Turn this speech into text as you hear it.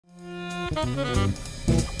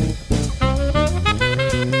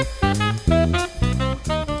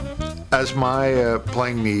As my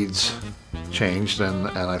playing needs changed, and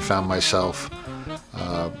I found myself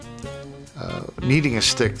needing a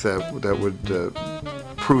stick that would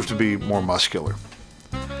prove to be more muscular,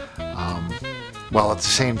 while at the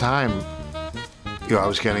same time, you know, I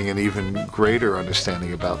was getting an even greater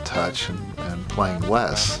understanding about touch and playing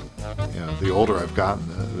less. You know, the older I've gotten,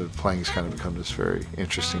 the playing's kind of become this very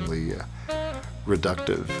interestingly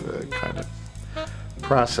reductive kind of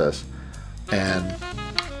process. And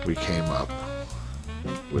we came up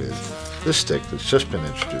with this stick that's just been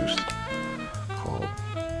introduced called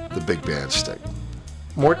the Big Band Stick.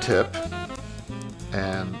 More tip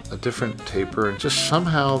and a different taper, and just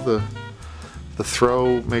somehow the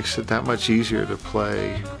throw makes it that much easier to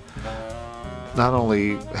play not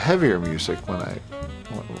only heavier music when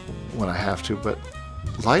I have to, but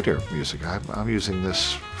lighter music. I'm using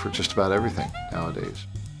this for just about everything nowadays.